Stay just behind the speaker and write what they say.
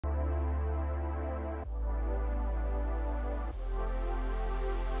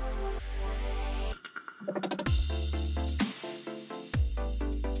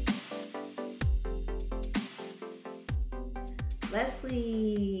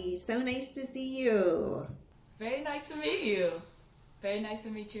Lesley, so nice to see you. Very nice to meet you. Very nice to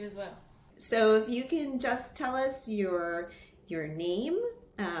meet you as well. So if you can just tell us your name,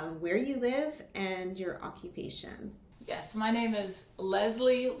 where you live, and your occupation. Yes, my name is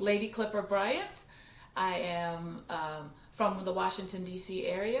Lesley Lady Clipper Bryant. I am from the Washington D.C.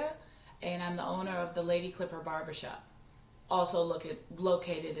 area, and I'm the owner of the Lady Clipper Barbershop, also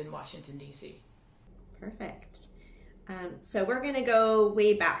located in Washington D.C. Perfect. So we're going to go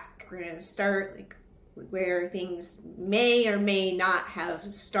way back. We're going to start like where things may or may not have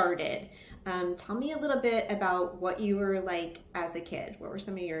started. Tell me a little bit about what you were like as a kid. What were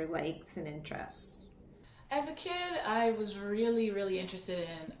some of your likes and interests? As a kid, I was really interested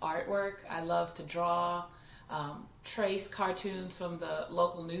in artwork. I loved to draw, trace cartoons from the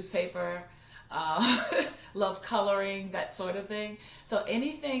local newspaper, loved coloring, that sort of thing. So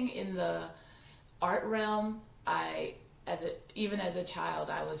anything in the art realm, even as a child,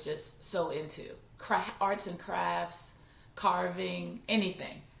 I was just so into arts and crafts, carving,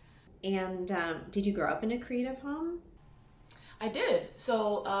 anything. And did you grow up in a creative home? I did.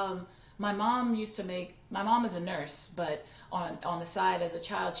 So my mom is a nurse, but on the side as a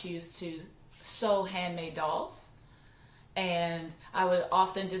child, she used to sew handmade dolls. And I would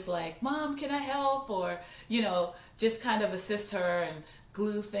often just like, Mom, can I help? Or, just kind of assist her and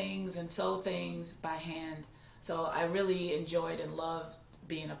glue things and sew things by hand. So I really enjoyed and loved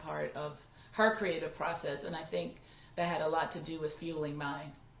being a part of her creative process. And I think that had a lot to do with fueling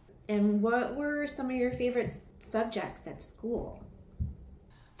mine. And what were some of your favorite subjects at school?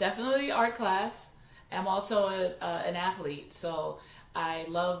 Definitely art class. I'm also an athlete, so I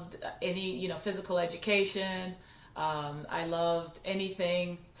loved any, physical education. I loved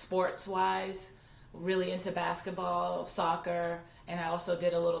anything sports-wise, really into basketball, soccer, and I also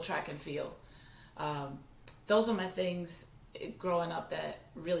did a little track and field. Those are my things growing up that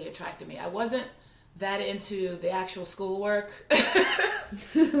really attracted me. I wasn't that into the actual schoolwork,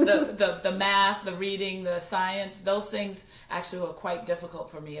 the math, the reading, the science. Those things actually were quite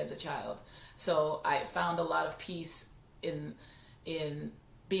difficult for me as a child. So I found a lot of peace in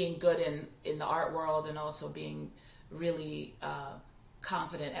being good in the art world and also being really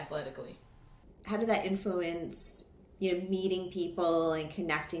confident athletically. How did that influence meeting people and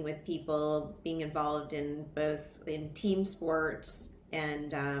connecting with people, being involved in both in team sports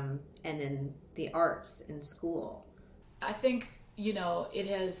and in the arts in school? I think, it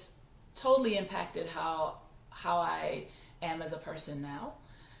has totally impacted how I am as a person now,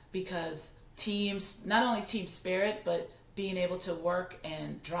 because not only team spirit, but being able to work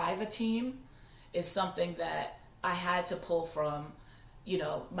and drive a team is something that I had to pull from,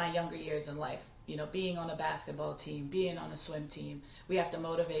 my younger years in life. Being on a basketball team, being on a swim team, we have to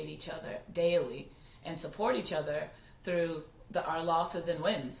motivate each other daily and support each other through our losses and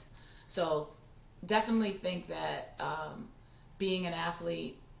wins. So definitely think that being an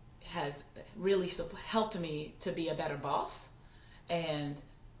athlete has really helped me to be a better boss. And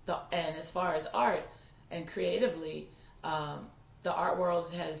as far as art and creatively, the art world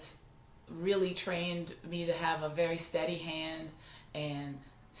has really trained me to have a very steady hand and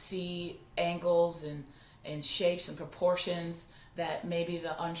see angles and shapes and proportions that maybe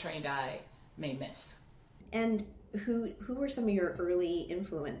the untrained eye may miss. And who were some of your early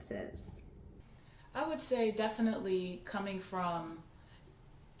influences? I would say definitely coming from,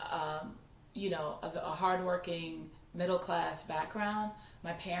 a hardworking middle-class background.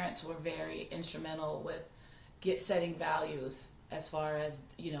 My parents were very instrumental with setting values as far as,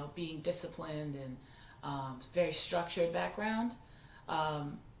 being disciplined and very structured background.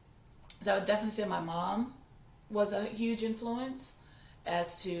 So I would definitely say my mom was a huge influence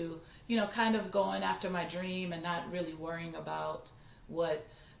as to, kind of going after my dream and not really worrying about what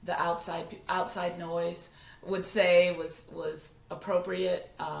the outside noise would say was appropriate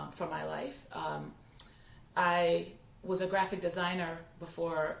for my life. I was a graphic designer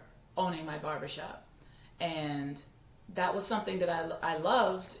before owning my barbershop, and that was something that I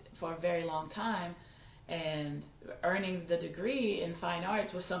loved for a very long time. And earning the degree in fine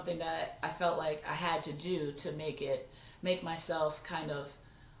arts was something that I felt like I had to do to make myself kind of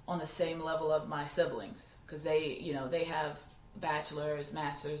on the same level of my siblings, because they have bachelor's,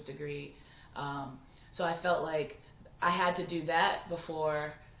 master's degree. So I felt like I had to do that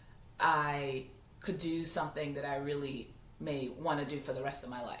before I could do something that I really may want to do for the rest of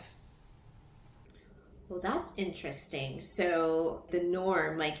my life. Well, that's interesting. So the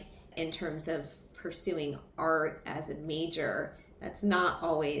norm, like in terms of pursuing art as a major, that's not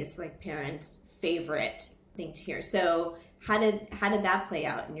always like parents' favorite thing to hear. So how did that play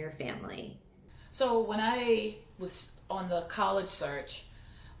out in your family? So when I was on the college search,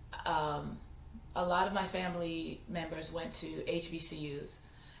 a lot of my family members went to HBCUs,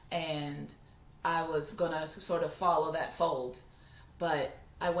 and I was gonna sort of follow that fold. But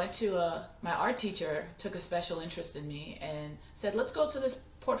I went to my art teacher took a special interest in me and said, let's go to this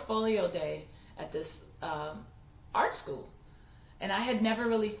portfolio day at this art school. And I had never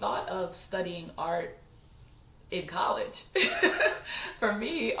really thought of studying art in college. For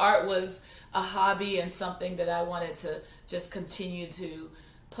me, art was a hobby and something that I wanted to just continue to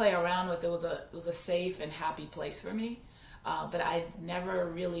play around with. It was a safe and happy place for me. But I never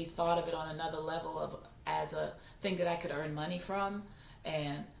really thought of it on another level of as a thing that I could earn money from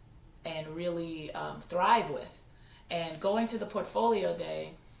and really thrive with. And going to the portfolio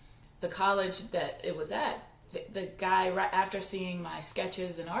day, the college that it was at, the guy, right after seeing my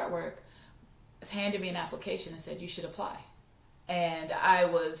sketches and artwork, handed me an application and said, you should apply. And I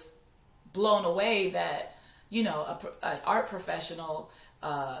was blown away that, you know, an art professional,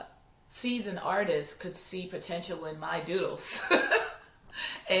 seasoned artist could see potential in my doodles.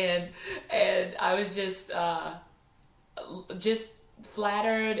 and I was just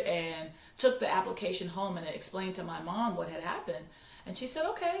flattered, and took the application home and explained to my mom what had happened. And she said,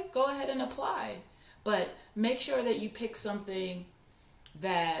 okay, go ahead and apply. But make sure that you pick something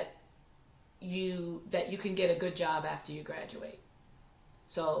that you can get a good job after you graduate.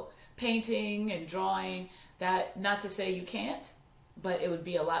 So painting and drawing, that, not to say you can't, but it would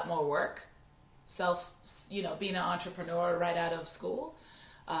be a lot more work. Being an entrepreneur right out of school,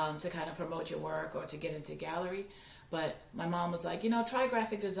 to kind of promote your work or to get into gallery. But my mom was like, try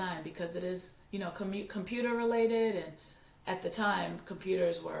graphic design because it is, computer related. And at the time,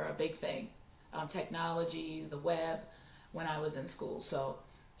 computers were a big thing. Technology, the web, when I was in school. So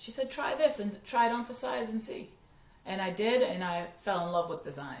she said, try this and try it on for size and see. And I did, and I fell in love with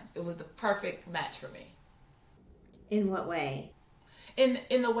design. It was the perfect match for me. In what way? In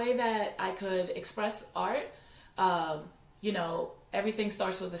the way that I could express art. Everything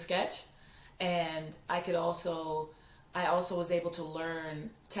starts with a sketch, and I also was able to learn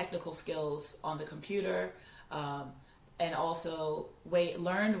technical skills on the computer, and also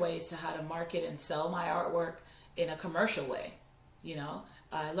learned ways to how to market and sell my artwork in a commercial way.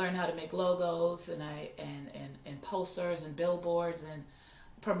 I learned how to make logos and posters and billboards and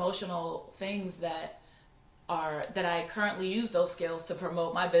promotional things that I currently use those skills to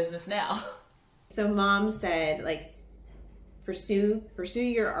promote my business now. So mom said, pursue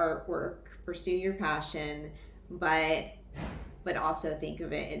your artwork, pursue your passion, but also think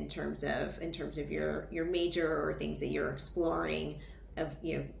of it in terms of your major or things that you're exploring. Of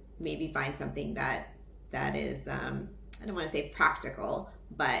maybe find something that is I don't want to say practical,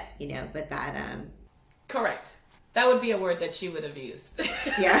 but that correct. That would be a word that she would have used.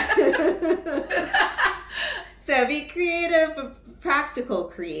 Yeah. So be creative, but practical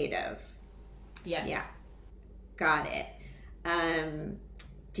creative. Yes. Yeah. Got it.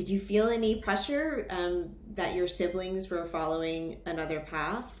 Did you feel any pressure that your siblings were following another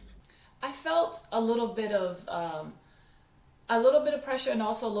path? I felt a little bit of pressure and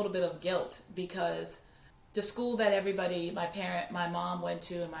also a little bit of guilt, because the school that everybody, my mom went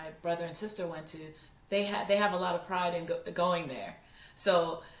to and my brother and sister went to, they have a lot of pride in going there.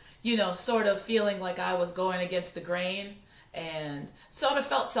 So, sort of feeling like I was going against the grain and sort of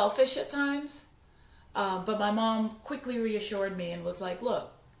felt selfish at times. But my mom quickly reassured me and was like,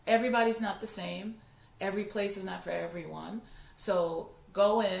 look, everybody's not the same. Every place is not for everyone. So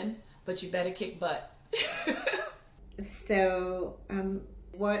go in, but you better kick butt. So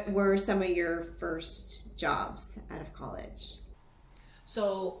what were some of your first jobs out of college?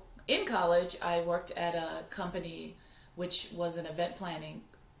 So in college, I worked at a company which was an event planning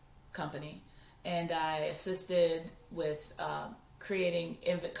company, and I assisted with creating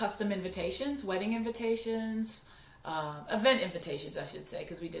custom invitations, wedding invitations, event invitations, I should say,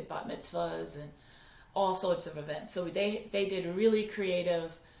 because we did bat mitzvahs and all sorts of events. So they did really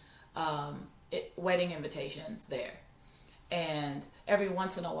creative wedding invitations there. And every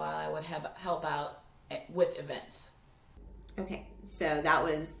once in a while, I would help out with events. Okay, so that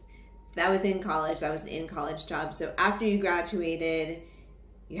was in college. That was an in-college job. So after you graduated,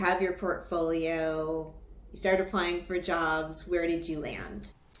 you have your portfolio. You started applying for jobs. Where did you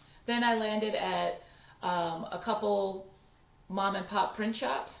land? Then I landed at a couple mom and pop print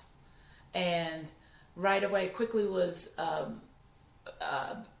shops, and right away quickly was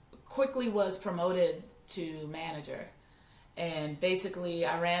promoted to manager. And basically,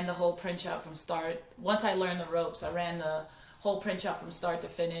 I ran the whole print shop from start. Once I learned the ropes, I ran the whole print shop from start to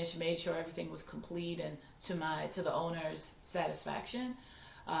finish, made sure everything was complete and to the owner's satisfaction.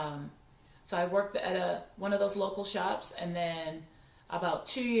 So I worked at one of those local shops, and then about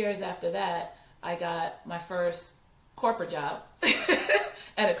 2 years after that, I got my first corporate job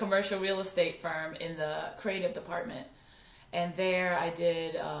at a commercial real estate firm in the creative department. And there I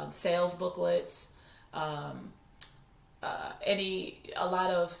did sales booklets, a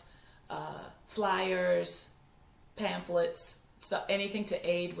lot of flyers, pamphlets, stuff, anything to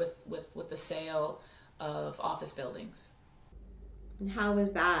aid with the sale of office buildings. And how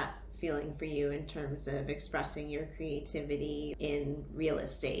was that feeling for you in terms of expressing your creativity in real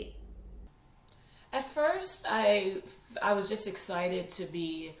estate? At first, I was just excited to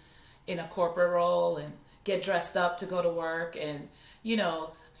be in a corporate role and get dressed up to go to work, and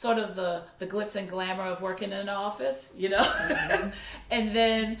sort of the glitz and glamour of working in an office, Mm-hmm. And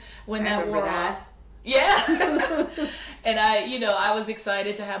then when that wore off, yeah. and I was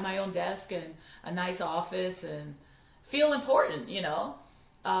excited to have my own desk and a nice office and feel important,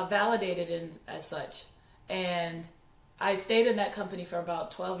 validated as such. And I stayed in that company for about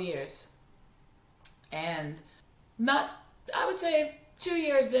 12 years. And I would say 2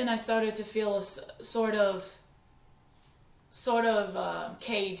 years in, I started to feel sort of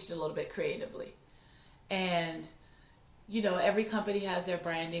caged a little bit creatively. And, every company has their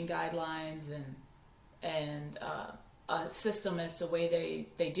branding guidelines and a system as to the way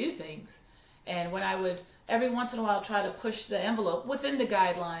they do things. And when I would every once in a while try to push the envelope within the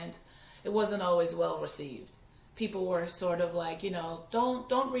guidelines, it wasn't always well received. People were sort of like, don't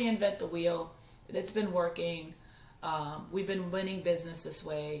reinvent the wheel. It's been working. We've been winning business this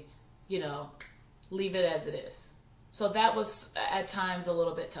way. Leave it as it is. So that was at times a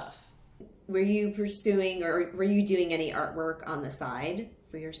little bit tough. Were you pursuing or were you doing any artwork on the side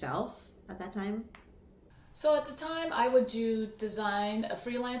for yourself at that time? So at the time, I would do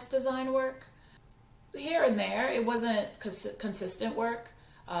freelance design work. Here and there, it wasn't consistent work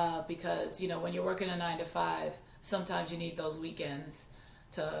because, when you're working a 9 to 5, sometimes you need those weekends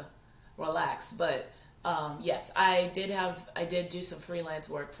to relax. But yes, I did do some freelance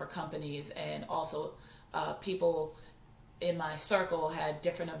work for companies, and also people in my circle had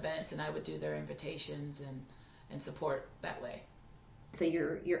different events, and I would do their invitations and support that way. So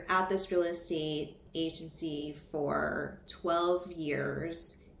you're at this real estate agency for 12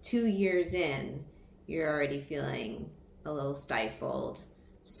 years. 2 years in, you're already feeling a little stifled.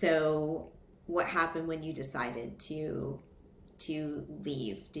 So what happened when you decided to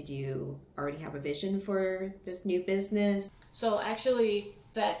leave? Did you already have a vision for this new business? So actually,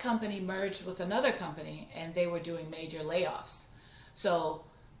 that company merged with another company, and they were doing major layoffs. So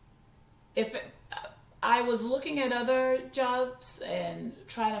I was looking at other jobs and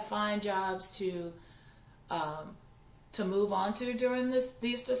trying to find jobs to move on to during this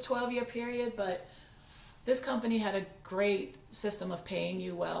 12-year period, but this company had a great system of paying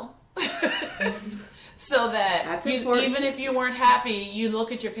you well. So that even if you weren't happy, you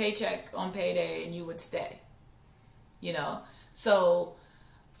look at your paycheck on payday and you would stay. So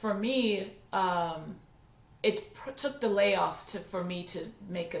for me, it took the layoff for me to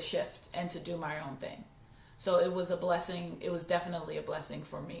make a shift and to do my own thing. So it was a blessing. It was definitely a blessing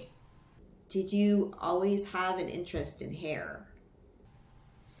for me. Did you always have an interest in hair?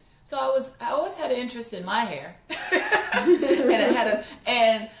 So I always had an interest in my hair,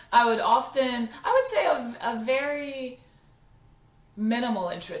 and I would say a very minimal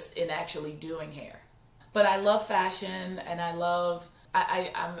interest in actually doing hair. But I love fashion, and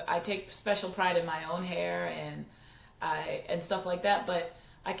I take special pride in my own hair and stuff like that. But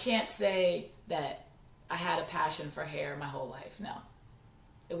I can't say that I had a passion for hair my whole life. No,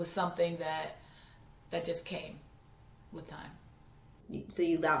 it was something that just came with time. So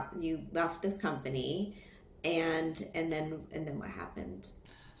you left this company, and then what happened?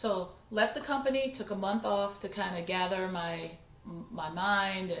 So left the company, took a month off to kind of gather my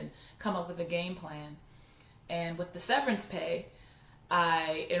mind and come up with a game plan. And with the severance pay,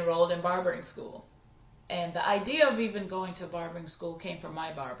 I enrolled in barbering school. And the idea of even going to barbering school came from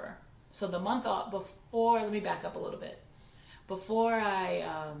my barber. So the month off let me back up a little bit. Before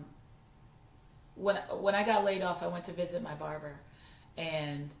when I got laid off, I went to visit my barber.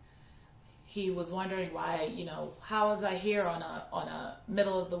 And he was wondering why, how was I here on a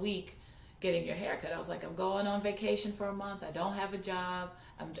middle of the week getting your haircut? I was like, I'm going on vacation for a month. I don't have a job.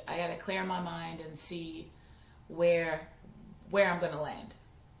 I got to clear my mind and see where I'm going to land.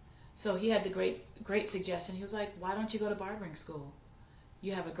 So he had the great suggestion. He was like, why don't you go to barbering school?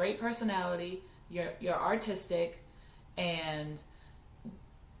 You have a great personality. You're artistic, and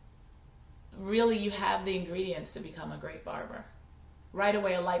really you have the ingredients to become a great barber. Right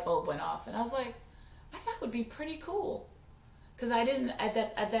away, a light bulb went off, and I was like, I thought it would be pretty cool, because I didn't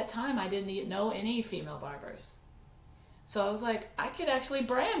at that time I didn't know any female barbers. So I was like, I could actually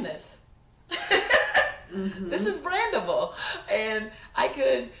brand this. Mm-hmm. This is brandable, and I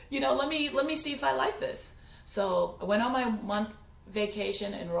could, let me see if I like this. So I went on my month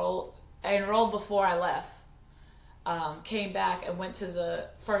vacation, I enrolled before I left. Came back and went to the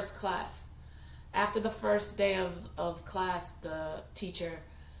first class. After the first day of class, the teacher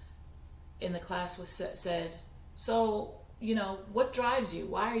in the class said, so, what drives you?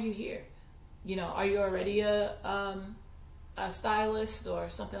 Why are you here? Are you already a stylist or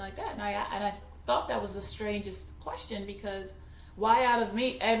something like that? And I thought that was the strangest question, because why out of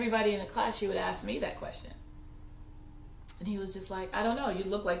me, everybody in the class, she would ask me that question. And he was just like, I don't know. You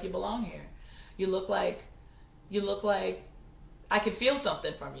look like you belong here. You look like I could feel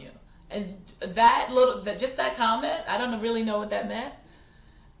something from you. And just that comment, I don't really know what that meant.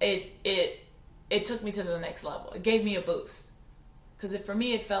 It took me to the next level. It gave me a boost, because for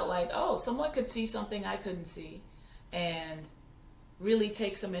me it felt like, oh, someone could see something I couldn't see, and really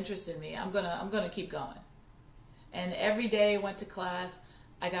take some interest in me. I'm gonna keep going. And every day I went to class,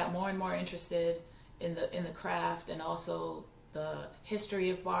 I got more and more interested in the craft, and also the history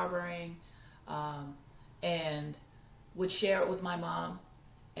of barbering, and would share it with my mom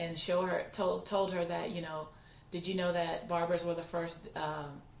and told her that, did you know that barbers were the first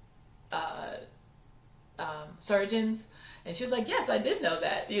surgeons? And she was like, yes, I did know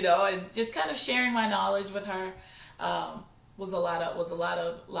that, and just kind of sharing my knowledge with her was a lot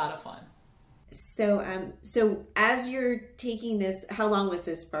of fun. So as you're taking this, how long was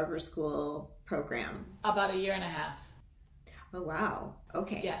this barber school program? About 1.5 years. Oh wow.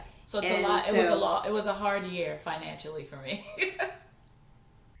 Okay. Yeah. So it's a lot. It was a hard year financially for me.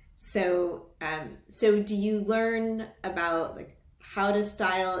 So do you learn about how to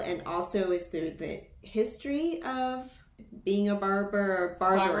style, and also is there the history of being a barber or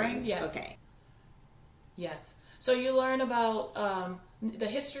barbering? Yes. Okay. Yes. So you learn about the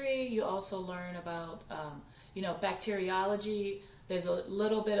history. You also learn about bacteriology. There's a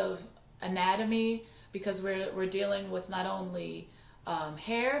little bit of anatomy, because we're dealing with not only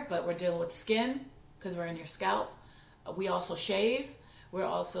hair, but we're dealing with skin, because we're in your scalp. We also shave. We're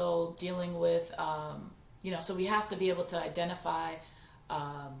also dealing with, so we have to be able to identify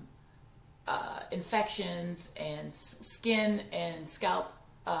infections and skin and scalp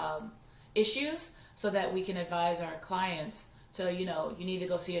issues, so that we can advise our clients to, you need to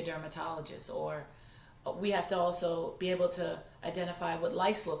go see a dermatologist. Or we have to also be able to identify what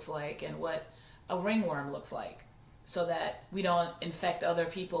lice looks like and what a ringworm looks like, so that we don't infect other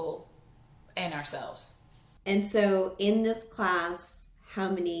people and ourselves. And so in this class, how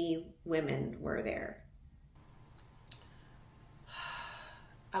many women were there?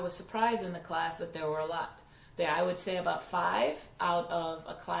 I was surprised in the class that there were a lot. I would say about 5 out of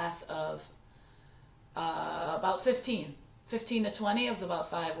a class of about 15 to 20. It was about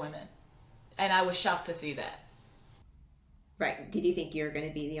 5 women. And I was shocked to see that. Right. Did you think you were going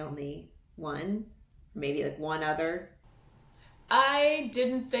to be the only one? Maybe one other? I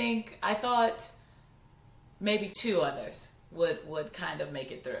didn't think. I thought maybe 2 others would kind of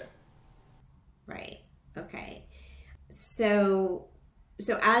make it through. Right. Okay. So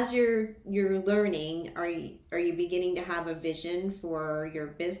as you're learning, are you beginning to have a vision for your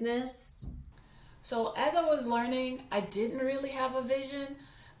business? So as I was learning, I didn't really have a vision.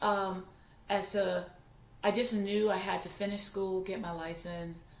 I just knew I had to finish school, get my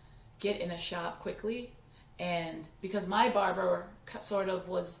license, get in a shop quickly. And because my barber sort of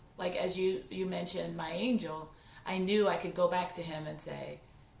was like, as you mentioned, my angel, I knew I could go back to him and say,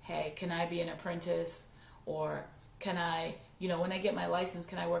 hey, can I be an apprentice? Or can I, when I get my license,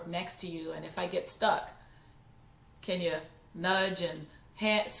 can I work next to you? And if I get stuck, can you nudge and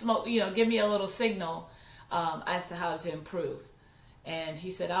give me a little signal as to how to improve? And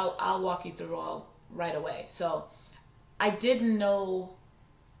he said, I'll walk you through all right away. So I didn't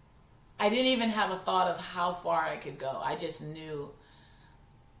even have a thought of how far I could go. I just knew,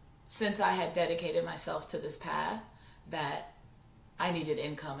 since I had dedicated myself to this path, that I needed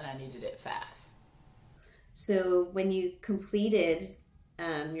income and I needed it fast. So when you completed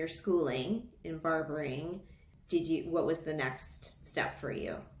your schooling in barbering, what was the next step for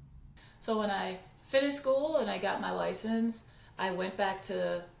you? So when I finished school and I got my license, I went back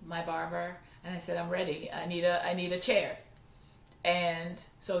to my barber and I said, I'm ready. I need a chair. And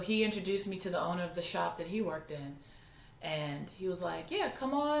so he introduced me to the owner of the shop that he worked in. And he was like, yeah,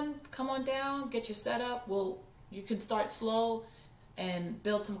 come on down, get your setup. You can start slow and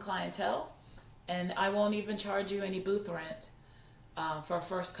build some clientele. And I won't even charge you any booth rent for the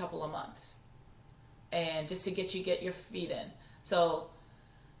first couple of months. And just to get your feet in. So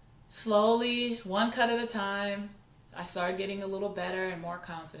slowly, one cut at a time, I started getting a little better and more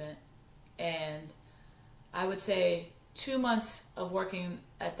confident. And I would say 2 months of working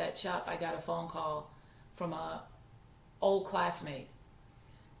at that shop, I got a phone call from a old classmate.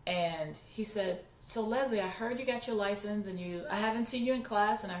 And he said, "So Lesley, I heard you got your license, and I haven't seen you in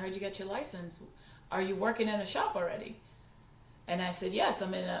class, and I heard you got your license. Are you working in a shop already?" And I said, "Yes,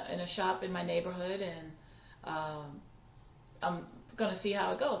 I'm in a shop in my neighborhood, and I'm going to see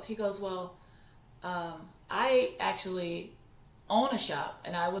how it goes." He goes, "Well, I actually own a shop,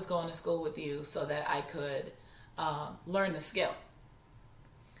 and I was going to school with you so that I could learn the skill.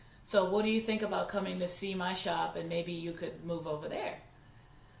 So what do you think about coming to see my shop, and maybe you could move over there?"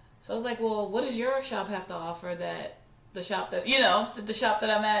 So I was like, "Well, what does your shop have to offer that the shop that, the shop that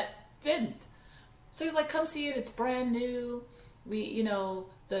I'm at didn't?" So he was like, "Come see it. It's brand new.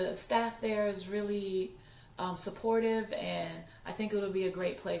 The staff there is really supportive, and I think it'll be a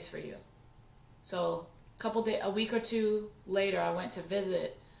great place for you." So a week or two later, I went to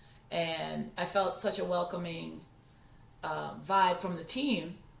visit, and I felt such a welcoming vibe from the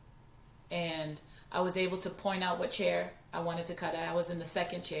team, and I was able to point out what chair I wanted to cut at. I was in the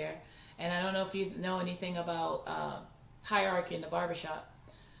second chair, and I don't know if you know anything about hierarchy in the barbershop.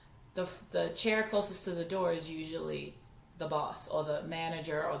 The chair closest to the door is usually the boss or the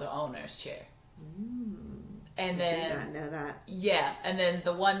manager or the owner's chair. And then, I did not know that. Yeah, and then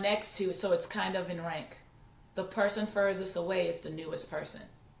the one next to, so it's kind of in rank. The person furthest away is the newest person.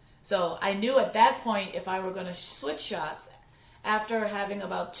 So I knew at that point, if I were going to switch shops, after having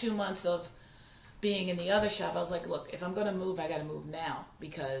about 2 months of being in the other shop, I was like, look, if I'm going to move, I got to move now,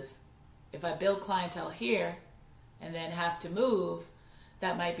 because if I build clientele here and then have to move,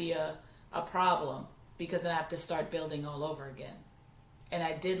 that might be a problem, because then I have to start building all over again. And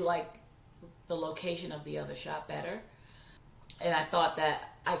I did like the location of the other shop better, and I thought that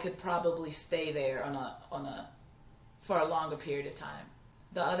I could probably stay there for a longer period of time.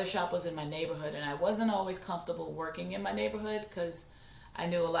 The other shop was in my neighborhood, and I wasn't always comfortable working in my neighborhood because I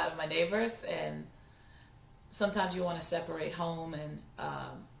knew a lot of my neighbors, and sometimes you want to separate home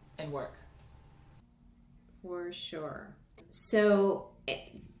and work. For sure. So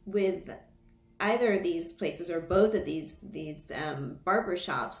with either of these places or both of these barber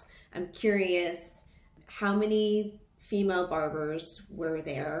shops, I'm curious, how many female barbers were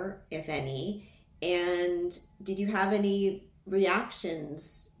there, if any, and did you have any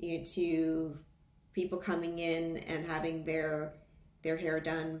reactions to people coming in and having their hair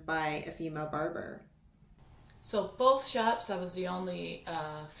done by a female barber? So both shops, I was the only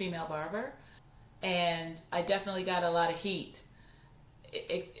female barber, and I definitely got a lot of heat,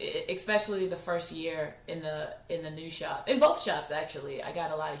 especially the first year in the new shop. In both shops, actually, I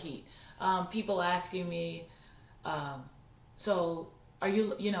got a lot of heat. People asking me, "So are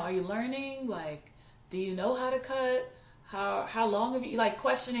you learning? Like, do you know how to cut? How long have you?" Like,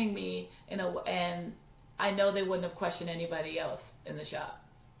 questioning me and I know they wouldn't have questioned anybody else in the shop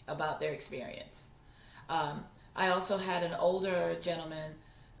about their experience. I also had an older gentleman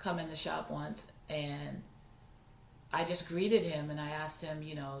come in the shop once, and I just greeted him and I asked him,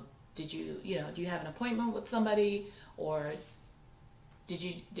 do you have an appointment with somebody, or did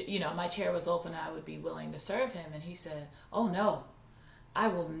you, my chair was open, I would be willing to serve him. And he said, "Oh no, I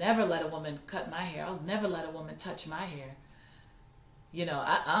will never let a woman cut my hair. I'll never let a woman touch my hair. And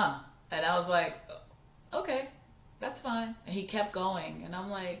I was like, "Okay, that's fine." And he kept going, and I'm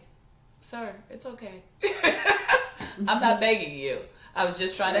like, "Sir, it's okay." I'm not begging you. I was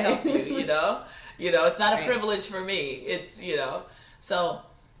just trying to help you, it's not a privilege for me. It's, so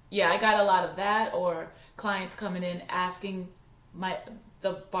yeah, I got a lot of that, or clients coming in asking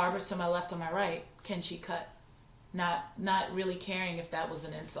the barbers to my left or my right, "Can she cut?" Not really caring if that was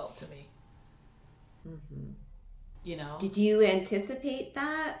an insult to me. Mm-hmm. Did you anticipate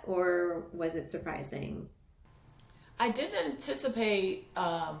that, or was it surprising? I didn't anticipate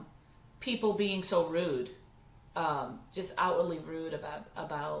people being so rude, just outwardly rude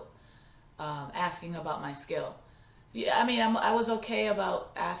about asking about my skill. Yeah, I mean, I was okay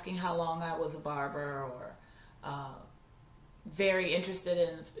about asking how long I was a barber, or very interested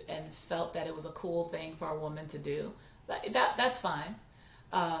in and felt that it was a cool thing for a woman to do. That's fine.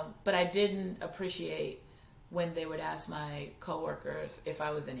 But I didn't appreciate when they would ask my coworkers if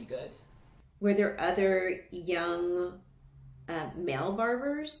I was any good. Were there other young male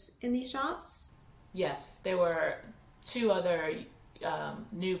barbers in these shops? Yes, there were 2 other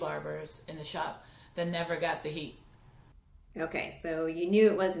new barbers in the shop that never got the heat. Okay, so you knew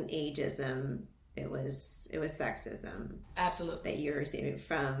it wasn't ageism; it was sexism. Absolutely. That you were receiving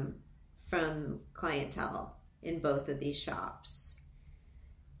from clientele. in both of these shops.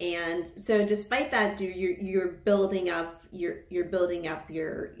 And so despite that, you're building up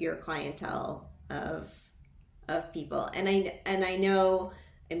your clientele of people. And I know,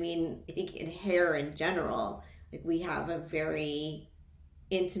 I mean, I think in hair in general, like we have a very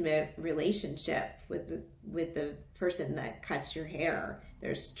intimate relationship with the person that cuts your hair.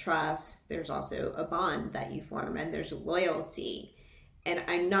 There's trust, there's also a bond that you form, and there's loyalty. And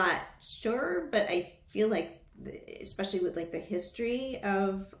I'm not sure, but I feel like, especially with like the history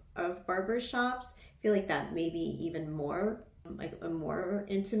of barber shops, I feel like that may be even more like a more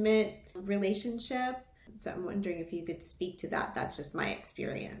intimate relationship. So I'm wondering if you could speak to that. That's just my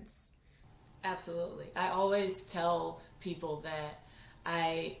experience. Absolutely. I always tell people that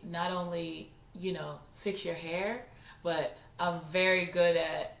I not only, fix your hair, but I'm very good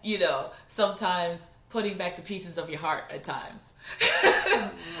at, sometimes putting back the pieces of your heart at times.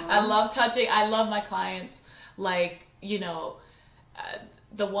 I love touching. I love my clients, like,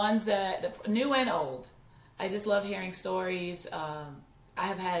 the ones that, the new and old. I just love hearing stories. I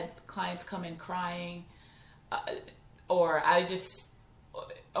have had clients come in crying, or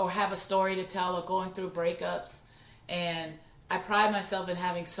have a story to tell, or going through breakups, and I pride myself in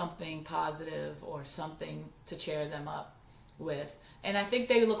having something positive or something to cheer them up with, and I think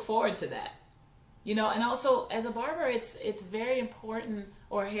they look forward to that. And also as a barber, it's very important,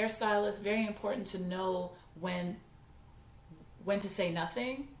 or a hairstylist, very important to know when to say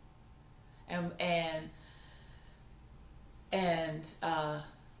nothing, and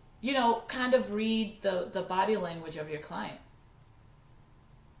kind of read the body language of your client.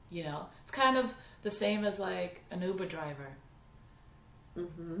 It's kind of the same as like an Uber driver.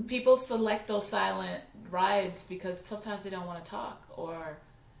 Mm-hmm. People select those silent rides because sometimes they don't want to talk, or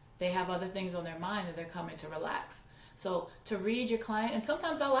they have other things on their mind and they're coming to relax. So to read your client, and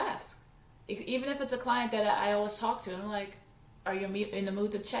sometimes I'll ask, even if it's a client that I always talk to, and I'm like, are you in the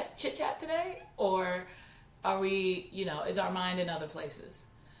mood to chit-chat today? Or are we, is our mind in other places?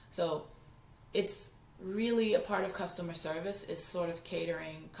 So it's really a part of customer service, is sort of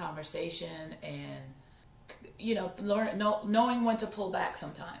catering conversation and, knowing when to pull back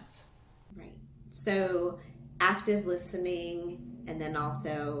sometimes. Right. So active listening, and then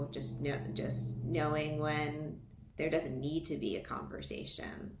also just knowing when there doesn't need to be a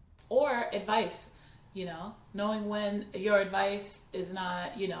conversation. Or advice, knowing when your advice is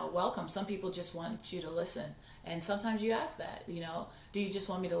not, welcome. Some people just want you to listen. And sometimes you ask that, do you just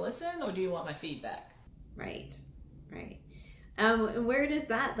want me to listen, or do you want my feedback? Right. Where does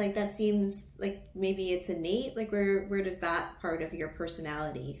that seems like maybe it's innate, like where does that part of your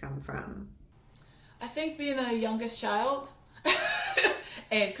personality come from? I think being a youngest child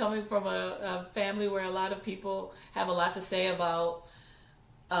and coming from a family where a lot of people have a lot to say about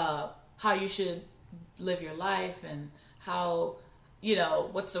how you should live your life, and how,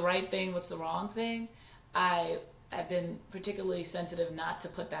 what's the right thing, what's the wrong thing. I've been particularly sensitive not to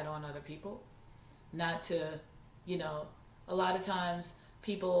put that on other people, not to, a lot of times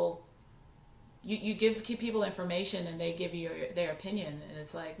people, you give people information and they give you their opinion, and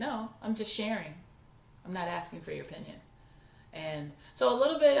it's like, no, I'm just sharing. I'm not asking for your opinion. And so a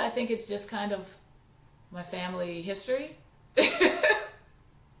little bit, I think it's just kind of my family history,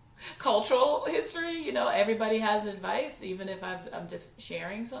 cultural history. Everybody has advice, even if I'm just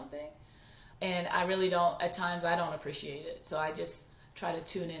sharing something. And I really don't, at times I don't appreciate it. So I just try to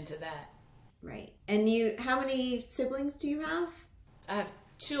tune into that. Right. And how many siblings do you have? I have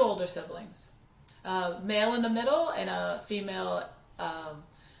 2 older siblings, a male in the middle and a female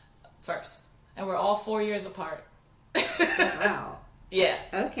first. And we're all 4 years apart. Wow. Yeah.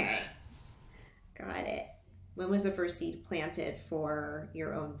 Okay. Got it. When was the first seed planted for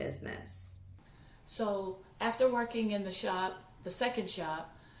your own business? So after working in the shop, the second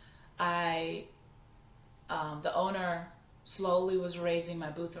shop, the owner slowly was raising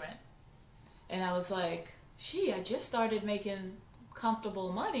my booth rent. And I was like, I just started making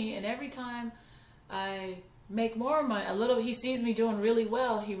comfortable money, and every time I make more money, he sees me doing really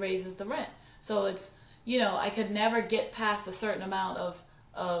well, he raises the rent. So it's, I could never get past a certain amount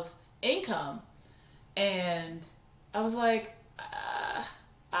of income. And I was like,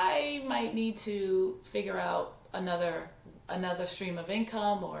 I might need to figure out another stream of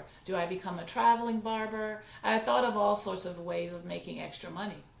income, or do I become a traveling barber? I thought of all sorts of ways of making extra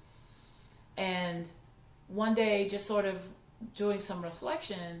money. And one day, just sort of doing some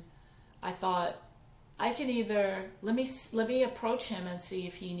reflection, I thought, I can either, let me approach him and see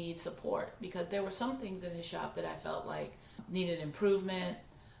if he needs support, because there were some things in his shop that I felt like needed improvement.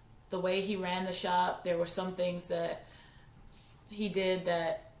 The way he ran the shop, there were some things that he did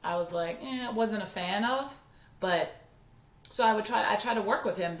that I was like, I wasn't a fan of, But so I try to work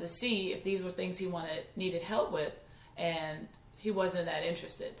with him to see if these were things he needed help with, and he wasn't that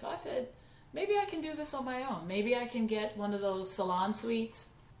interested. So I said, maybe I can do this on my own. Maybe I can get one of those salon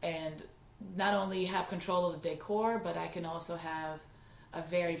suites and not only have control of the decor, but I can also have a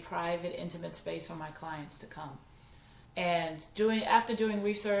very private, intimate space for my clients to come. And after doing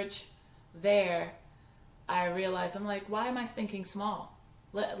research there, I realized, I'm like, why am I thinking small?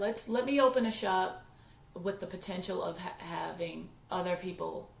 Let me open a shop with the potential of having other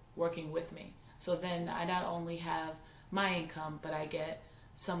people working with me. So then I not only have my income, but I get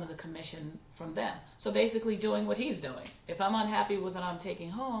some of the commission from them. So basically doing what he's doing. If I'm unhappy with what I'm taking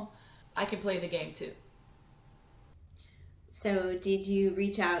home, I can play the game too. So did you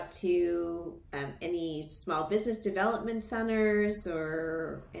reach out to any small business development centers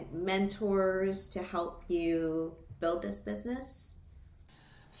or mentors to help you build this business?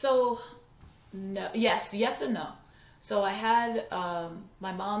 So no, yes and no. So I had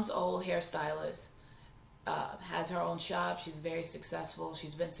my mom's old hairstylist, has her own shop. She's very successful.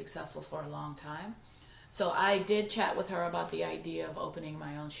 She's been successful for a long time. So I did chat with her about the idea of opening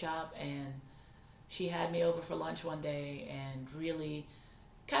my own shop, and she had me over for lunch one day and really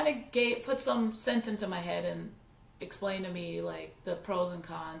kind of put some sense into my head and explained to me like the pros and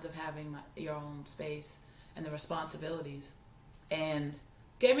cons of having your own space and the responsibilities, and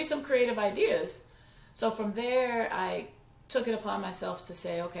gave me some creative ideas. So from there, I took it upon myself to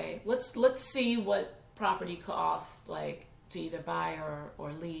say, okay, let's see what property costs, like to either buy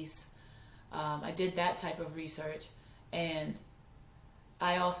or lease. I did that type of research, and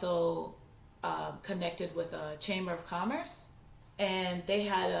I also connected with a Chamber of Commerce, and they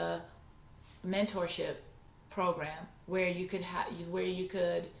had a mentorship program where you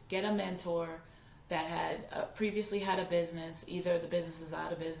could get a mentor that had previously had a business, either the business is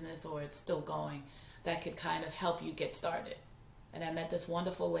out of business or it's still going, that could kind of help you get started. And I met this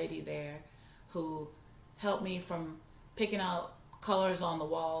wonderful lady there who helped me from picking out colors on the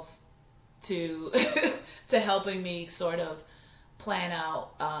walls to to helping me sort of plan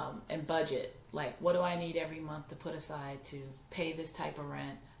out and budget, like what do I need every month to put aside to pay this type of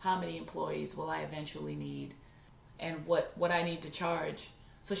rent, how many employees will I eventually need, and what I need to charge.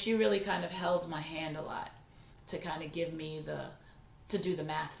 So she really kind of held my hand a lot to kind of give me to do the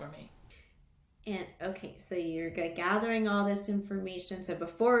math for me. And okay, so you're gathering all this information. So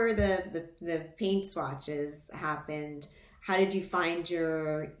before the paint swatches happened, how did you find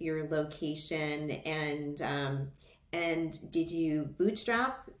your location, and did you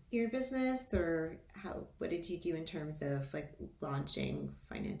bootstrap your business, or what did you do in terms of like launching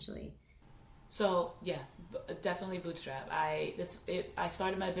financially? So yeah, definitely bootstrap. I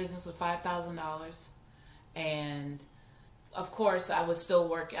started my business with $5,000, and of course I was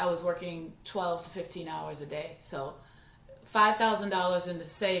working 12 to 15 hours a day. So $5,000 in the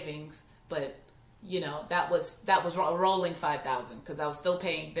savings, but that was a rolling 5,000 because I was still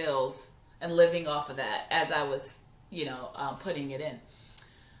paying bills and living off of that as I was putting it in.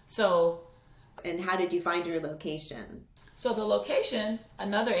 So, and how did you find your location? So the location,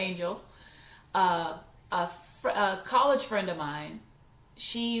 another angel. A college friend of mine,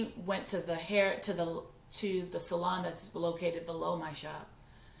 she went to the salon that's located below my shop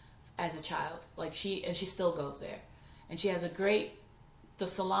as a child. Like she still goes there, and she has the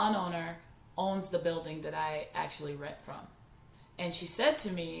salon owner owns the building that I actually rent from. And she said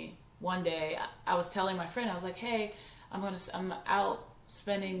to me one day, I was telling my friend, I was like, hey, I'm out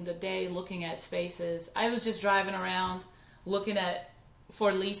spending the day looking at spaces. I was just driving around looking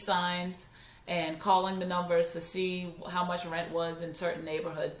for lease signs and calling the numbers to see how much rent was in certain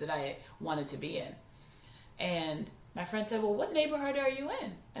neighborhoods that I wanted to be in. And my friend said, well, what neighborhood are you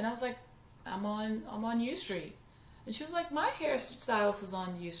in? And I was like, I'm on U Street. And she was like, my hairstylist is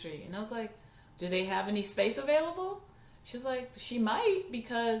on U Street. And I was like, do they have any space available? She was like, she might,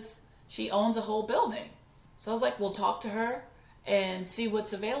 because she owns a whole building. So I was like, we'll talk to her and see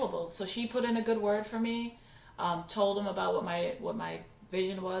what's available. So she put in a good word for me, told them about what my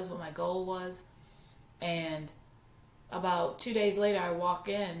vision was, what my goal was. And about 2 days later, I walk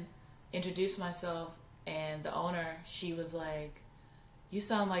in, introduce myself, and the owner, she was like, you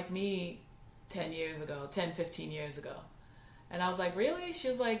sound like me 10, 15 years ago. And I was like, really? She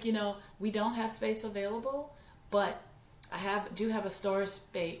was like, we don't have space available, but I do have a storage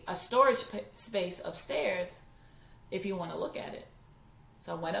space upstairs if you want to look at it.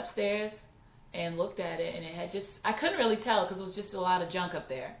 So I went upstairs and looked at it, and it had I couldn't really tell because it was just a lot of junk up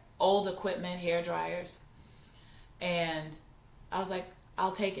there. Old equipment, hair dryers. And I was like,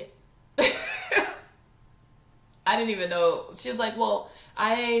 I'll take it. I didn't even know. She was like, well,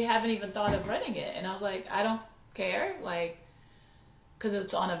 I haven't even thought of renting it. And I was like, care, like, because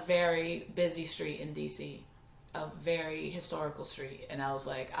it's on a very busy street in DC, a very historical street. And I was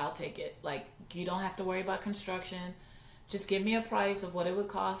like, I'll take it. Like, you don't have to worry about construction. Just give me a price of what it would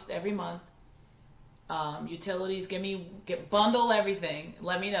cost every month. Utilities, bundle everything.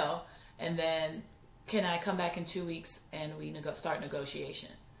 Let me know. And then can I come back in 2 weeks and we start negotiation?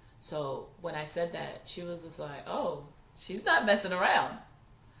 So when I said that, she was just like, oh, she's not messing around.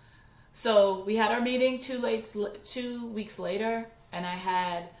 So we had our meeting 2 weeks later, and I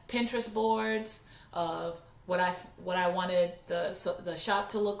had Pinterest boards of what I wanted the shop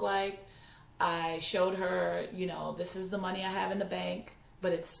to look like. I showed her, this is the money I have in the bank,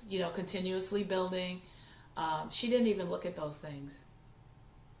 but it's, continuously building. She didn't even look at those things.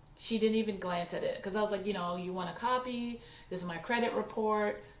 She didn't even glance at it, because I was like, you want a copy? This is my credit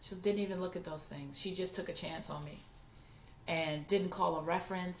report. She just didn't even look at those things. She just took a chance on me and didn't call a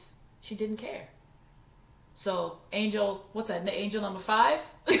reference. She didn't care. So angel, what's that? Angel number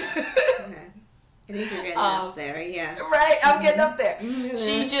 5? Okay. I think you're getting up there, yeah. Right, I'm getting up there.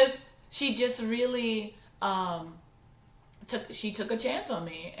 She just really took a chance on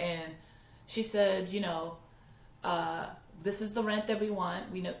me, and she said, this is the rent that we want.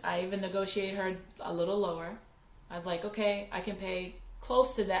 I even negotiated her a little lower. I was like, okay, I can pay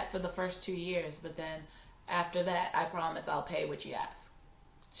close to that for the first 2 years, but then after that, I promise I'll pay what you ask.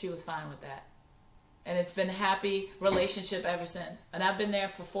 She was fine with that. And it's been a happy relationship ever since. And I've been there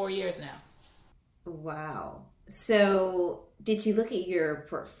for 4 years now. Wow. So did she look at your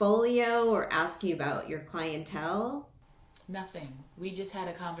portfolio or ask you about your clientele? Nothing. We just had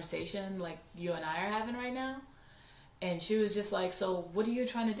a conversation like you and I are having right now. And she was just like, so what are you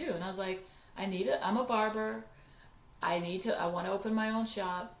trying to do? And I was like, I'm a barber. I want to open my own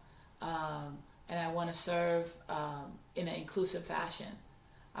shop. And I want to serve in an inclusive fashion.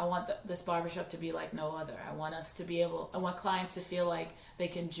 I want this barbershop to be like no other. I want clients to feel like they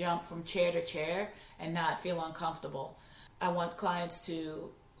can jump from chair to chair and not feel uncomfortable. I want clients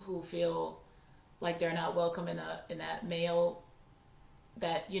who feel like they're not welcome in that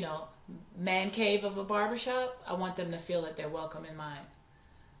man cave of a barbershop. I want them to feel that they're welcome in mine.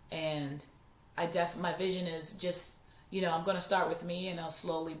 And my vision is just, I'm going to start with me and I'll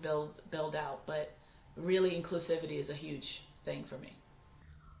slowly build out. But really, inclusivity is a huge thing for me.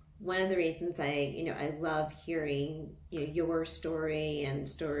 One of the reasons I love hearing your story and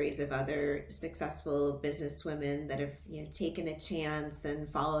stories of other successful businesswomen that have taken a chance and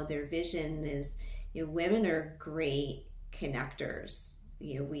followed their vision is women are great connectors.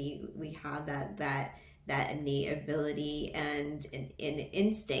 We have that innate ability and an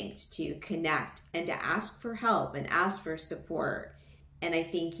instinct to connect and to ask for help and ask for support. And I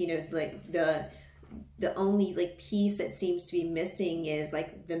think the only piece that seems to be missing is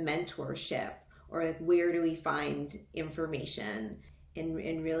the mentorship, or where do we find information,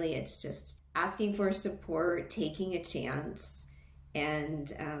 and really it's just asking for support, taking a chance,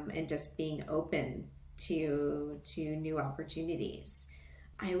 and just being open to new opportunities.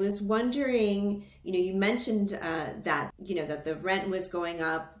 I was wondering, you mentioned that the rent was going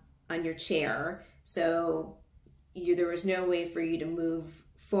up on your chair, so there was no way for you to move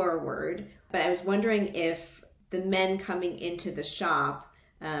forward. But I was wondering if the men coming into the shop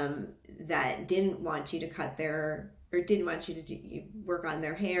that didn't want you to cut didn't want you to work on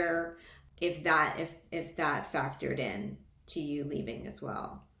their hair, if that factored in to you leaving as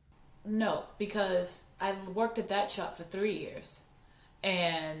well. No, because I've worked at that shop for 3 years,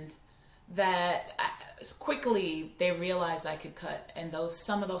 and quickly they realized I could cut, and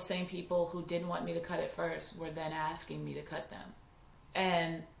some of those same people who didn't want me to cut it first were then asking me to cut them,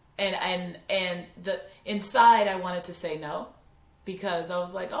 and the inside I wanted to say no, because I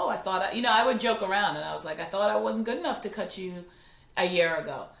was like, oh, I thought I would joke around, and I was like, I thought I wasn't good enough to cut you a year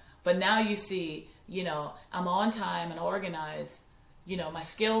ago, but now you see, I'm on time and organized, my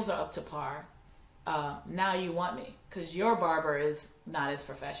skills are up to par. Now you want me because your barber is not as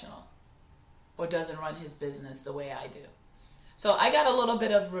professional or doesn't run his business the way I do. So I got a little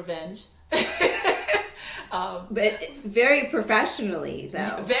bit of revenge. But very professionally,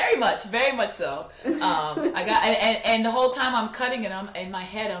 though. Very much so. I got, and the whole time I'm cutting it, I'm in my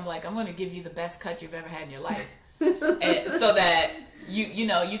head, I'm like, I'm going to give you the best cut you've ever had in your life, and so that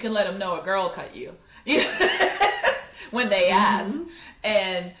you can let them know a girl cut you when they ask. Mm-hmm.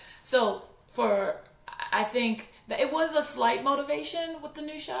 And so I think that it was a slight motivation with the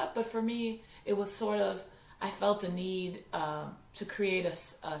new shop, but for me, it was sort of, I felt a need to create a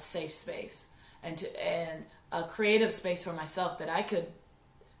safe space. And a creative space for myself that I could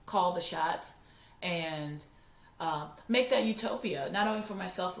call the shots and make that utopia, not only for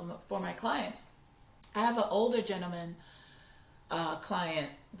myself, but for my clients. I have an older gentleman client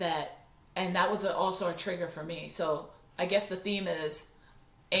and that was also a trigger for me. So I guess the theme is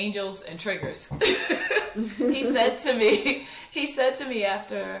angels and triggers. he said to me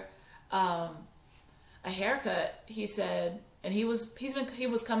after a haircut, he said, and he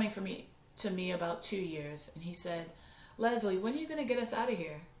was coming to me about 2 years, and he said, Lesley, when are you going to get us out of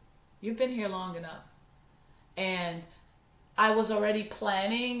here? You've been here long enough. And I was already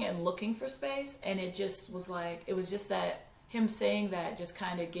planning and looking for space, and it was just that him saying that just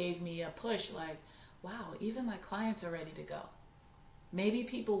kind of gave me a push, like, wow, even my clients are ready to go. Maybe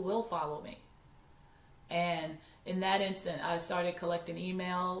people will follow me. And in that instant, I started collecting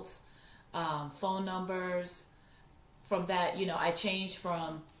emails, phone numbers. From that, I changed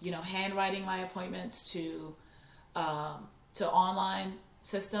from, handwriting my appointments to online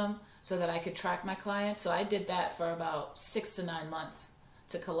system so that I could track my clients. So I did that for about 6 to 9 months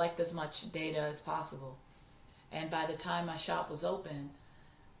to collect as much data as possible. And by the time my shop was open,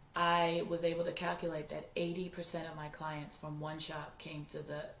 I was able to calculate that 80% of my clients from one shop came to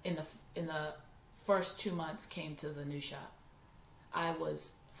in the first 2 months came to the new shop. I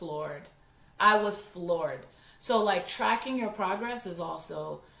was floored. So like tracking your progress is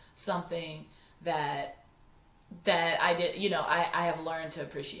also something that I did, I have learned to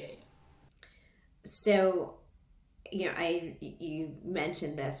appreciate. So, you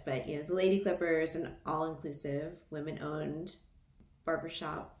mentioned this, but the Lady Clipper is an all-inclusive, women-owned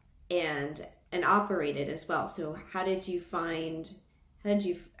barbershop and operated as well. So how did you find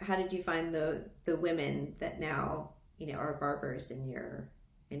the women that now are barbers in your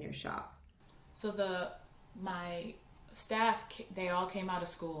shop? So my staff, they all came out of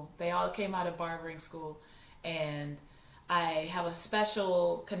school. They all came out of barbering school, and I have a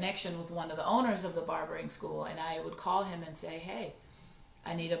special connection with one of the owners of the barbering school, and I would call him and say, hey,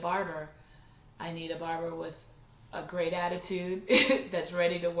 I need a barber. I need a barber with a great attitude that's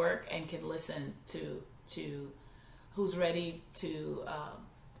ready to work and can listen to who's ready to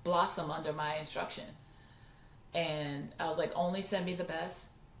blossom under my instruction. And I was like, only send me the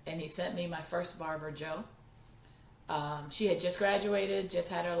best. And he sent me my first barber, Jo. She had just graduated,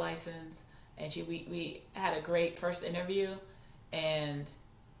 just had her license, and we had a great first interview. And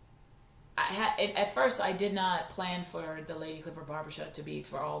at first I did not plan for the Lady Clipper Barbershop to be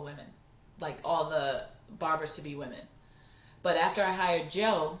for all women, like all the barbers to be women. But after I hired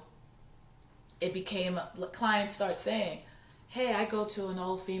Jo, it became, clients start saying, hey, I go to an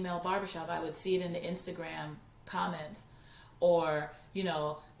all female barbershop. I would see it in the Instagram comments, or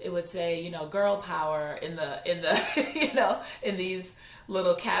it would say, girl power in the in these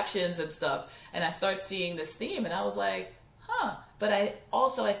little captions and stuff. And I start seeing this theme, and I was like, huh. But I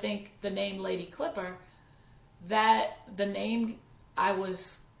think the name Lady Clipper, that the name, I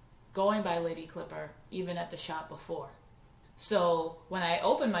was going by Lady Clipper even at the shop before. So when I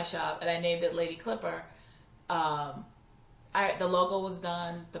opened my shop and I named it Lady Clipper, the logo was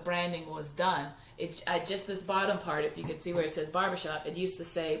done, the branding was done. Just this bottom part, if you could see where it says barbershop, it used to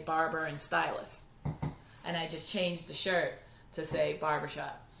say barber and stylist. And I just changed the shirt to say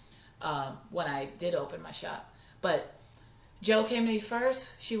barbershop when I did open my shop. But Jo came to me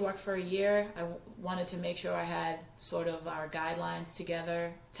first. She worked for a year. I wanted to make sure I had sort of our guidelines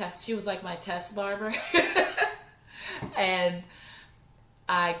together. She was like my test barber. And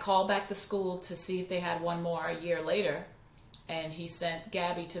I called back to school to see if they had one more a year later. And he sent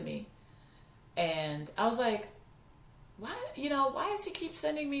Gabby to me. And I was like, why does he keep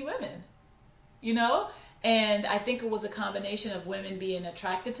sending me women? And I think it was a combination of women being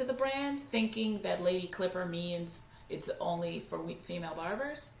attracted to the brand, thinking that Lady Clipper means it's only for female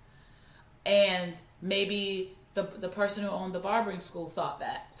barbers. And maybe the person who owned the barbering school thought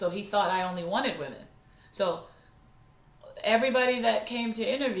that. So he thought I only wanted women. So everybody that came to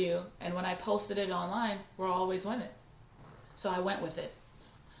interview, and when I posted it online, were always women. So I went with it.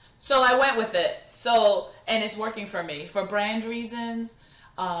 And it's working for me. For brand reasons,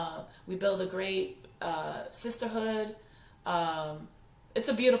 we build a great sisterhood. It's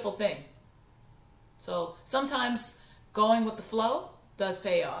a beautiful thing. So sometimes going with the flow does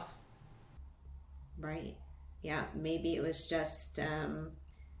pay off. Right. Yeah. Maybe it was just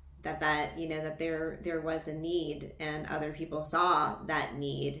that there was a need, and other people saw that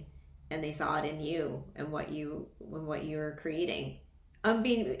need, and they saw it in you and what you were creating.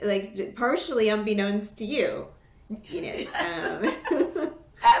 Partially unbeknownst to you. Absolutely.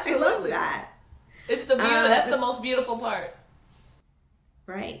 I love that. It's that's the most beautiful part.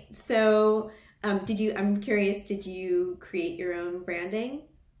 Right. So, I'm curious, did you create your own branding?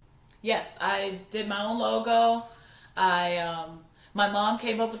 Yes, I did my own logo. My mom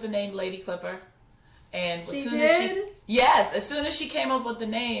came up with the name Lady Clipper, And She did? as soon as she came up with the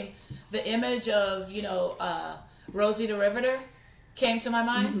name, the image of, Rosie the Riveter came to my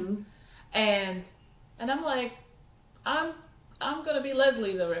mind. Mm-hmm. And I'm like, I'm gonna be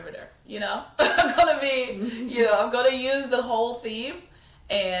Lesley the Riveter, I'm gonna be, I'm gonna use the whole theme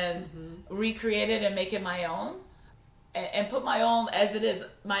and recreate it and make it my own, and put my own, as it is,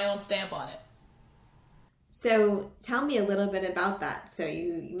 my own stamp on it. So tell me a little bit about that. So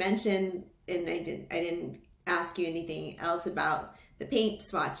you mentioned, and I didn't ask you anything else about the paint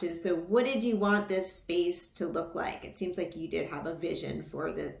swatches. So what did you want this space to look like? It seems like you did have a vision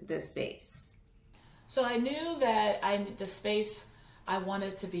for the space. So I knew that the space, I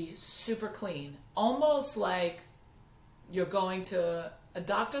wanted to be super clean, almost like you're going to a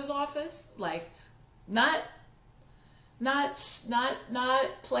doctor's office, like not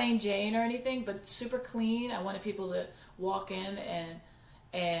plain Jane or anything, but super clean. I wanted people to walk in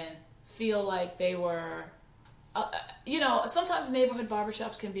and feel like they were, sometimes neighborhood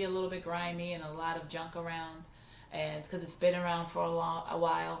barbershops can be a little bit grimy and a lot of junk around, and because it's been around for a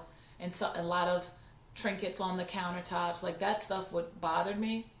while, and so a lot of trinkets on the countertops, like that stuff would bother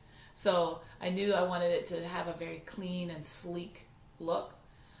me. So I knew I wanted it to have a very clean and sleek look.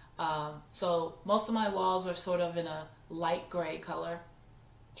 So most of my walls are sort of in a light gray color,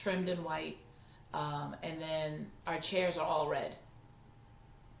 trimmed in white, and then our chairs are all red.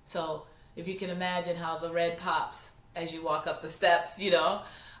 So if you can imagine how the red pops as you walk up the steps,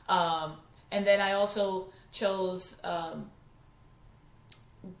 and then I also chose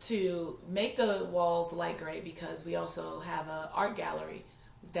to make the walls light gray because we also have an art gallery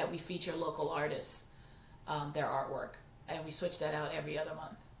that we feature local artists, their artwork, and we switch that out every other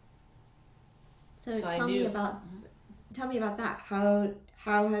month. So tell me about that.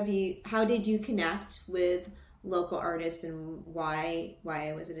 How did you connect with local artists, and why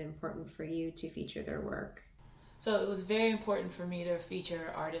was it important for you to feature their work? So it was very important for me to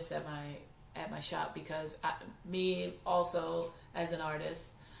feature artists at my shop because me also as an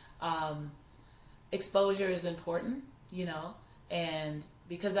artist, exposure is important, and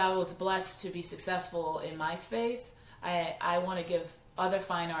because I was blessed to be successful in my space, I want to give other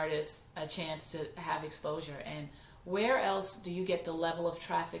fine artists a chance to have exposure. And where else do you get the level of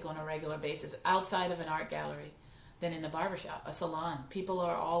traffic on a regular basis outside of an art gallery than in a barbershop, a salon? People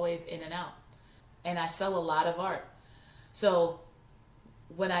are always in and out, and I sell a lot of art. So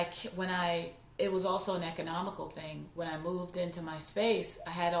it was also an economical thing. When I moved into my space,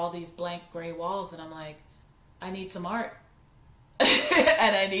 I had all these blank gray walls, and I'm like, I need some art.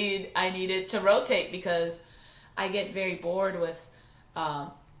 And I need it to rotate because I get very bored with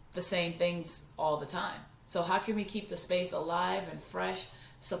the same things all the time. So how can we keep the space alive and fresh,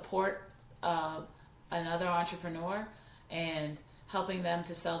 support another entrepreneur, and helping them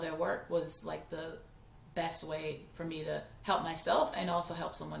to sell their work was like the best way for me to help myself and also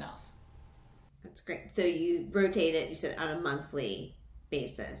help someone else. That's great. So you rotate it, you said, on a monthly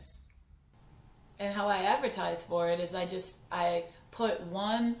basis. And how I advertise for it is I put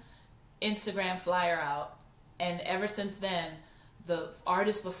one Instagram flyer out, and ever since then, the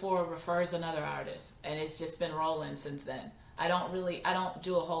artist before refers another artist, and it's just been rolling since then. I don't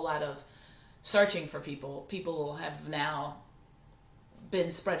do a whole lot of searching for people. People have now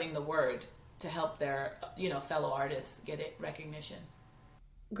been spreading the word to help their, fellow artists get it recognition.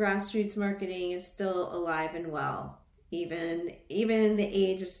 Grassroots marketing is still alive and well, even in the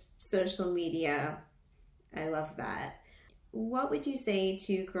age of social media. I love that. What would you say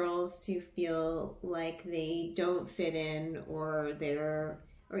to girls who feel like they don't fit in, or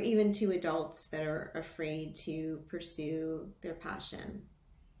even to adults that are afraid to pursue their passion?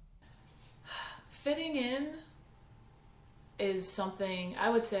 Fitting in is something I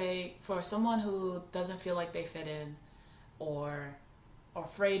would say for someone who doesn't feel like they fit in or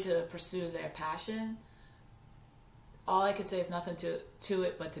afraid to pursue their passion. All I can say is nothing to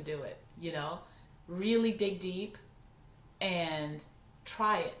it but to do it, really dig deep and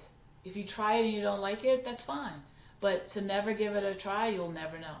try it. If you try it and you don't like it, that's fine. But to never give it a try, you'll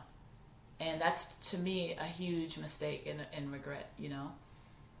never know. And that's, to me, a huge mistake and regret,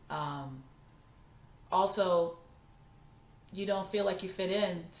 Also, you don't feel like you fit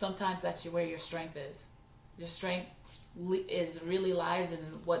in. Sometimes that's where your strength is. Your strength really lies in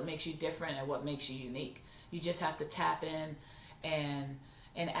what makes you different and what makes you unique. You just have to tap in and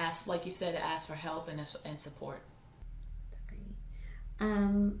ask, like you said, ask for help and support. That's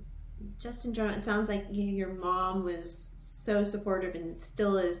great. Just in general, it sounds like your mom was so supportive and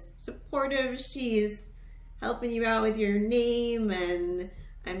still is supportive. She's helping you out with your name, and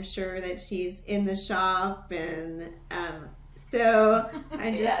I'm sure that she's in the shop, and so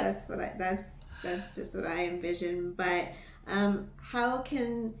I just That's just what I envision. But how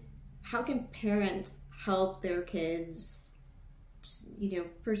can parents help their kids,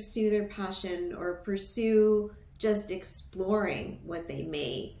 pursue their passion or pursue just exploring what they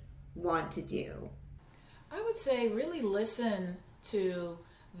may want to do? I would say really listen to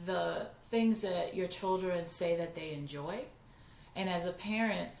the things that your children say that they enjoy. And as a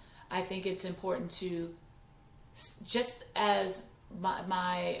parent, I think it's important to, just as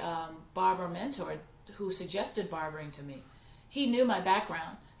my barber mentor who suggested barbering to me, he knew my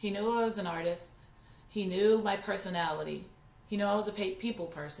background. He knew I was an artist. He knew my personality. He knew I was a people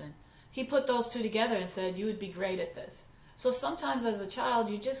person. He put those two together and said, you would be great at this. So sometimes as a child,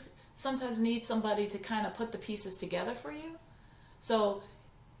 you just sometimes need somebody to kind of put the pieces together for you. So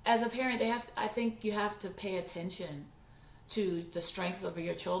as a parent, I think you have to pay attention to the strengths of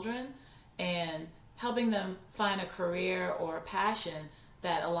your children and helping them find a career or a passion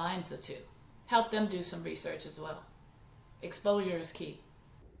that aligns the two. Help them do some research as well. Exposure is key.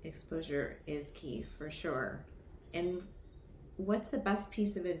 Exposure is key for sure. And what's the best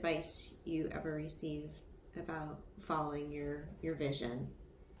piece of advice you ever received about following your vision?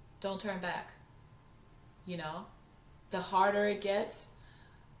 Don't turn back. The harder it gets,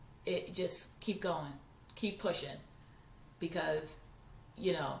 it just keep going, keep pushing, because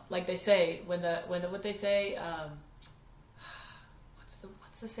like they say what they say,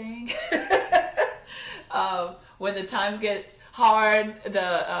 what's the saying? When the times get hard,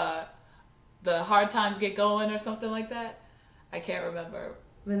 the hard times get going, or something like that. I can't remember.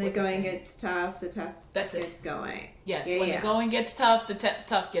 When the going gets tough, the tough gets going. Yes, when the going gets tough, the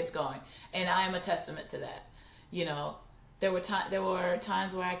tough gets going, and I am a testament to that. There were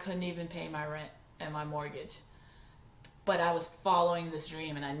times where I couldn't even pay my rent and my mortgage, but I was following this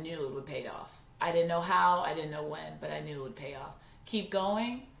dream, and I knew it would pay off. I didn't know how, I didn't know when, but I knew it would pay off. Keep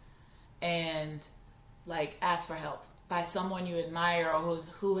going, and ask for help by someone you admire or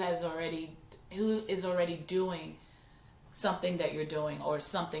who is already doing something that you're doing, or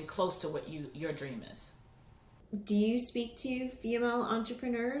something close to what your dream is. Do you speak to female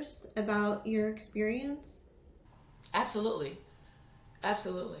entrepreneurs about your experience? Absolutely.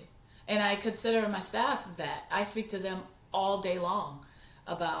 And I consider my staff that. I speak to them all day long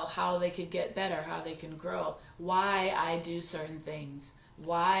about how they could get better, how they can grow, why I do certain things,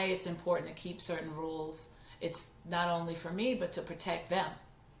 why it's important to keep certain rules. It's not only for me, but to protect them.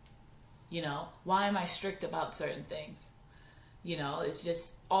 Why am I strict about certain things? It's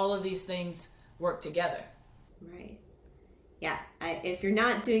just all of these things work together. Right. Yeah. If you're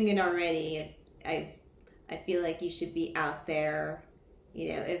not doing it already, I feel like you should be out there,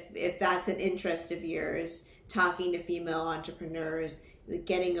 if that's an interest of yours, talking to female entrepreneurs,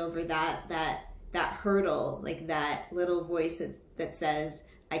 getting over that hurdle, that little voice that says,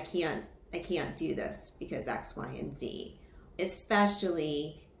 I can't do this because X, Y, and Z,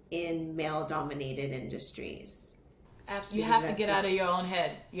 especially in male-dominated industries. Absolutely. You have to get out of your own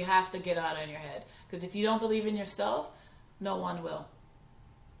head. You have to get out of your head. Because if you don't believe in yourself, no one will.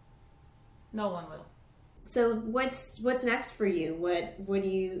 No one will. So what's next for you? What are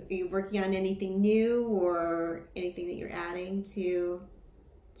you working on anything new or anything that you're adding to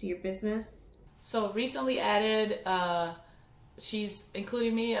your business? So recently added, she's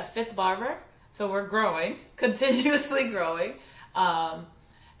including me, a 5th barber. So we're growing, continuously growing.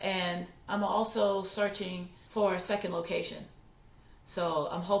 And I'm also searching for a second location. So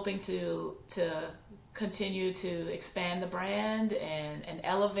I'm hoping to continue to expand the brand and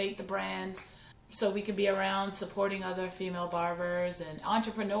elevate the brand, so we can be around supporting other female barbers and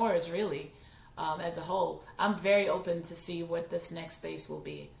entrepreneurs, really, as a whole. I'm very open to see what this next space will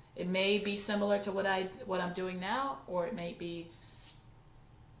be. It may be similar to what I'm doing now, or it may be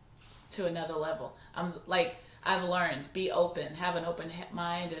to another level. I've learned, be open, have an open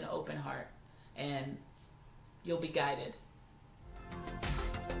mind and open heart, and you'll be guided.